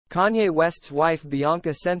Kanye West's wife Bianca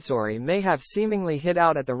Censori may have seemingly hit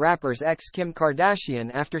out at the rapper's ex Kim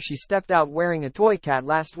Kardashian after she stepped out wearing a toy cat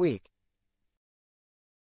last week.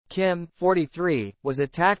 Kim, 43, was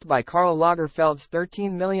attacked by Karl Lagerfeld's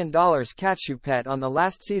 $13 million cat Choupette on the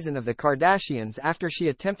last season of The Kardashians after she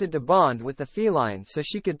attempted to bond with the feline so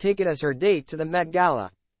she could take it as her date to the Met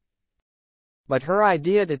Gala. But her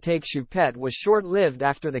idea to take Choupette was short-lived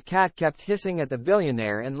after the cat kept hissing at the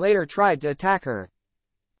billionaire and later tried to attack her.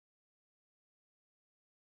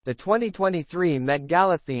 The 2023 Met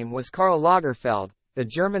Gala theme was Karl Lagerfeld, the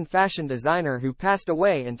German fashion designer who passed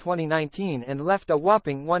away in 2019 and left a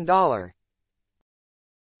whopping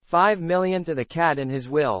 $1.5 million to the cat in his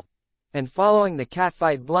will. And following the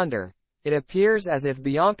catfight blunder, it appears as if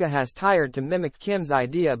Bianca has tried to mimic Kim's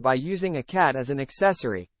idea by using a cat as an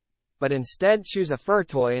accessory, but instead choose a fur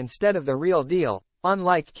toy instead of the real deal,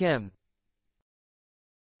 unlike Kim.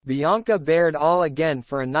 Bianca bared all again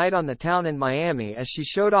for a night on the town in Miami as she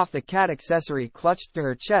showed off the cat accessory clutched to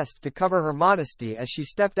her chest to cover her modesty as she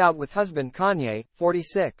stepped out with husband Kanye,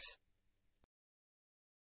 46.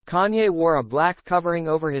 Kanye wore a black covering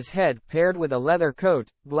over his head paired with a leather coat,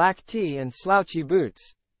 black tee and slouchy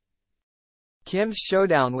boots. Kim's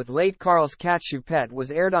showdown with late Karl's cat Choupette was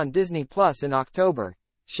aired on Disney Plus in October,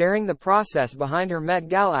 sharing the process behind her Met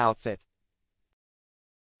Gala outfit.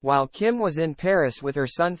 While Kim was in Paris with her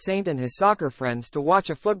son Saint and his soccer friends to watch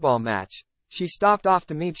a football match, she stopped off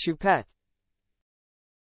to meet Choupette.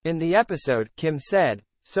 In the episode, Kim said,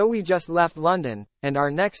 "So we just left London, and our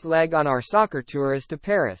next leg on our soccer tour is to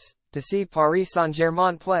Paris, to see Paris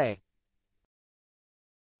Saint-Germain play.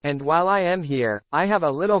 And while I am here, I have a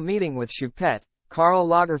little meeting with Choupette, Karl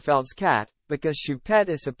Lagerfeld's cat, because Choupette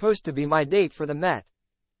is supposed to be my date for the Met.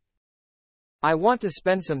 I want to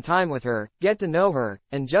spend some time with her, get to know her,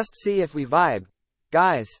 and just see if we vibe.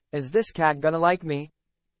 Guys, is this cat gonna like me?"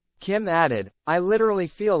 Kim added, "I literally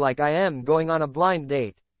feel like I am going on a blind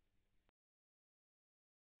date."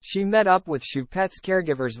 She met up with Choupette's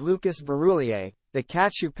caregivers Lucas Baroulier, the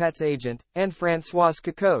cat Choupette's agent, and Françoise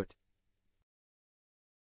Cocotte.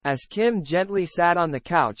 As Kim gently sat on the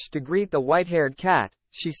couch to greet the white-haired cat,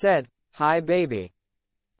 she said, "Hi baby.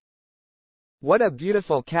 What a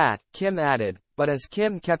beautiful cat," Kim added, but as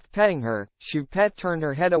Kim kept petting her, Choupette turned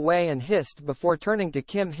her head away and hissed before turning to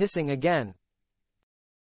Kim hissing again.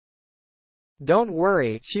 "Don't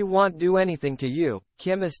worry, she won't do anything to you,"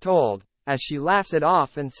 Kim is told, as she laughs it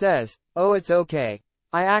off and says, "Oh, it's okay.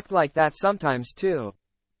 I act like that sometimes too."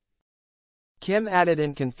 Kim added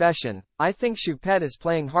in confession, "I think Choupette is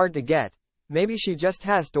playing hard to get. Maybe she just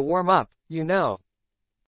has to warm up, you know.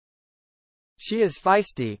 She is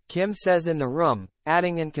feisty," Kim says in the room,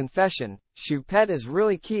 adding in confession, "Choupette is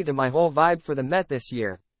really key to my whole vibe for the Met this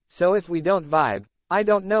year, so if we don't vibe, I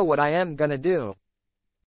don't know what I am gonna do.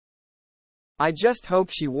 I just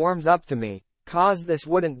hope she warms up to me, 'cause this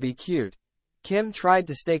wouldn't be cute." Kim tried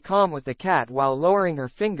to stay calm with the cat while lowering her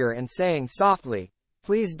finger and saying softly,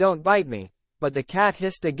 "Please don't bite me," but the cat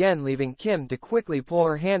hissed again, leaving Kim to quickly pull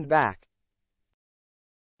her hand back.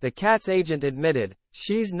 The cat's agent admitted,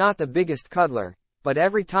 she's not the biggest cuddler, but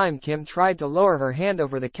every time Kim tried to lower her hand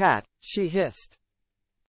over the cat, she hissed.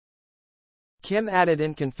 Kim added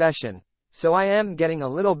in confession, "So I am getting a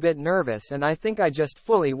little bit nervous and I think I just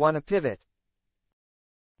fully want to pivot.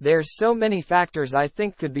 There's so many factors I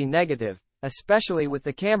think could be negative, especially with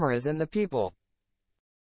the cameras and the people.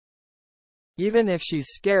 Even if she's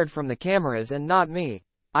scared from the cameras and not me,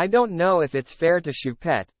 I don't know if it's fair to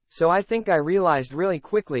Choupette, so I think I realized really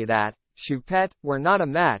quickly that, Choupette, we're not a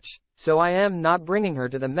match, so I am not bringing her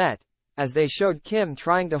to the Met." As they showed Kim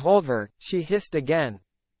trying to hold her, she hissed again.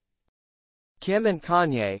 Kim and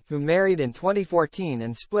Kanye, who married in 2014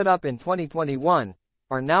 and split up in 2021,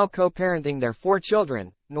 are now co-parenting their 4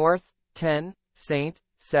 children, North, 10, Saint,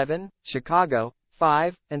 7, Chicago,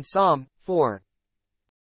 5, and Psalm, 4.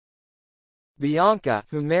 Bianca,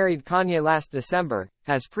 who married Kanye last December,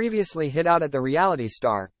 has previously hit out at the reality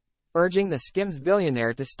star, urging the Skims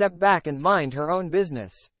billionaire to step back and mind her own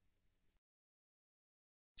business.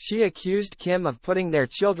 She accused Kim of putting their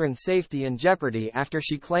children's safety in jeopardy after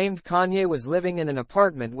she claimed Kanye was living in an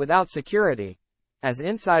apartment without security, as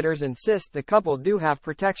insiders insist the couple do have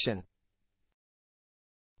protection.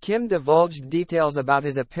 Kim divulged details about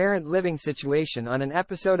his apparent living situation on an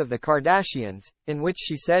episode of The Kardashians, in which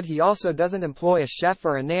she said he also doesn't employ a chef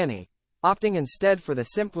or a nanny, opting instead for the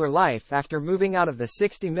simpler life after moving out of the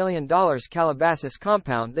 $60 million Calabasas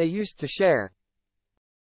compound they used to share.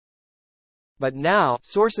 But now,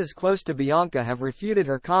 sources close to Bianca have refuted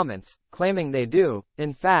her comments, claiming they do,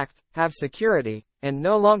 in fact, have security, and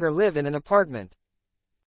no longer live in an apartment.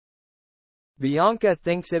 Bianca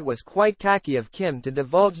thinks it was quite tacky of Kim to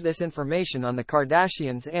divulge this information on the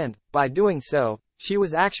Kardashians and, by doing so, she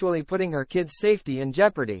was actually putting her kids' safety in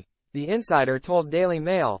jeopardy, the insider told Daily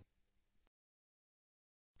Mail.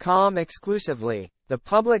 Com exclusively. The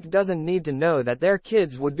public doesn't need to know that their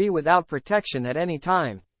kids would be without protection at any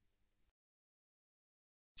time.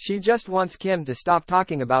 She just wants Kim to stop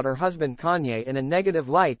talking about her husband Kanye in a negative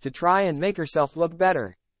light to try and make herself look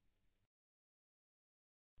better.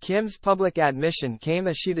 Kim's public admission came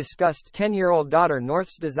as she discussed 10-year-old daughter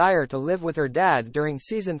North's desire to live with her dad during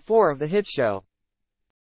season 4 of the hit show.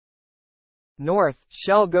 North,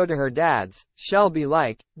 "She'll go to her dad's, she'll be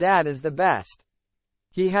like, Dad is the best.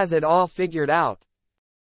 He has it all figured out.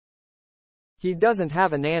 He doesn't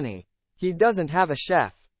have a nanny. He doesn't have a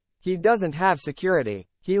chef. He doesn't have security.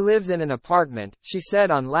 He lives in an apartment," she said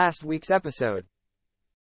on last week's episode.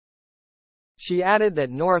 She added that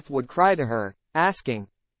North would cry to her, asking,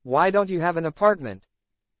 "Why don't you have an apartment?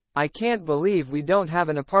 I can't believe we don't have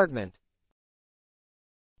an apartment."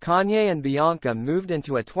 Kanye and Bianca moved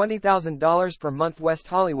into a $20,000 per month West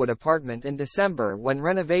Hollywood apartment in December when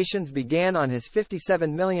renovations began on his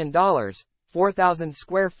 $57 million, 4,000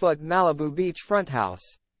 square foot Malibu beachfront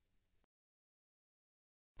house.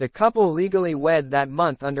 The couple legally wed that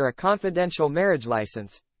month under a confidential marriage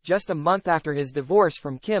license, just a month after his divorce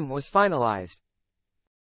from Kim was finalized.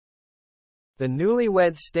 The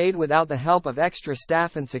newlyweds stayed without the help of extra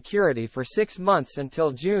staff and security for 6 months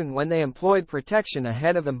until June, when they employed protection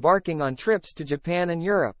ahead of embarking on trips to Japan and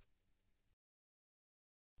Europe.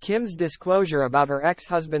 Kim's disclosure about her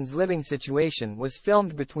ex-husband's living situation was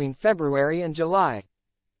filmed between February and July.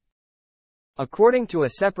 According to a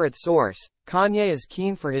separate source, Kanye is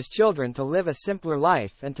keen for his children to live a simpler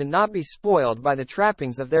life and to not be spoiled by the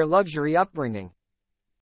trappings of their luxury upbringing.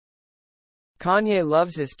 Kanye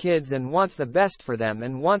loves his kids and wants the best for them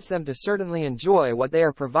and wants them to certainly enjoy what they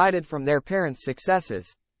are provided from their parents'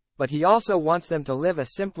 successes, but he also wants them to live a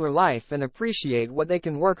simpler life and appreciate what they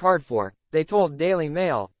can work hard for, they told Daily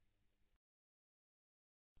Mail.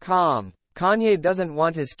 Kanye doesn't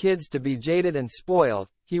want his kids to be jaded and spoiled.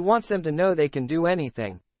 He wants them to know they can do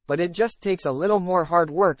anything, but it just takes a little more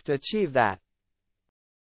hard work to achieve that.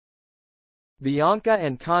 Bianca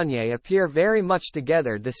and Kanye appear very much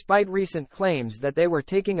together despite recent claims that they were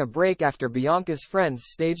taking a break after Bianca's friends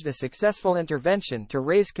staged a successful intervention to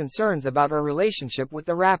raise concerns about her relationship with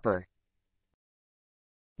the rapper.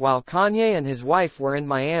 While Kanye and his wife were in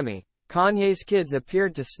Miami, Kanye's kids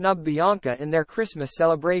appeared to snub Bianca in their Christmas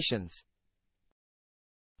celebrations.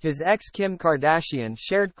 His ex Kim Kardashian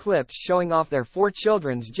shared clips showing off their 4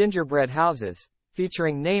 children's gingerbread houses,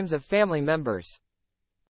 featuring names of family members.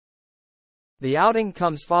 The outing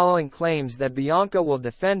comes following claims that Bianca will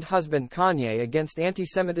defend husband Kanye against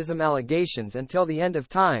anti-Semitism allegations until the end of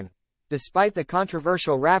time, despite the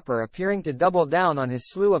controversial rapper appearing to double down on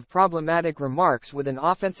his slew of problematic remarks with an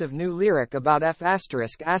offensive new lyric about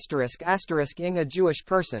 *****ing a Jewish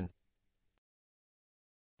person.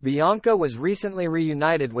 Bianca was recently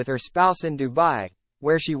reunited with her spouse in Dubai,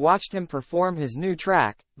 where she watched him perform his new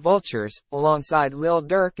track, Vultures, alongside Lil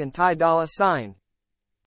Durk and Ty Dolla $ign.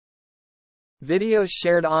 Videos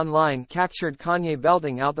shared online captured Kanye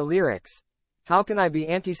belting out the lyrics. "How can I be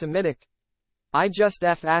anti-Semitic? I just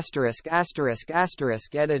at a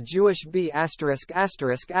Jewish b******.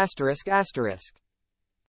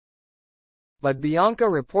 But Bianca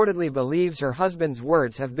reportedly believes her husband's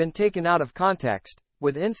words have been taken out of context,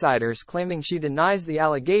 with insiders claiming she denies the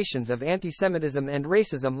allegations of anti-Semitism and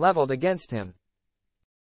racism leveled against him.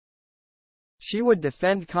 She would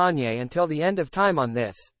defend Kanye until the end of time on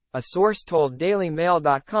this, a source told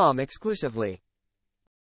DailyMail.com exclusively.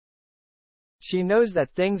 She knows that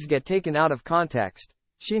things get taken out of context.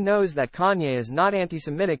 She knows that Kanye is not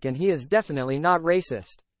anti-Semitic and he is definitely not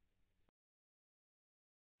racist.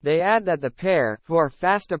 They add that the pair, who are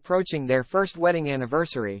fast approaching their first wedding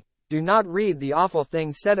anniversary, do not read the awful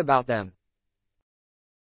things said about them.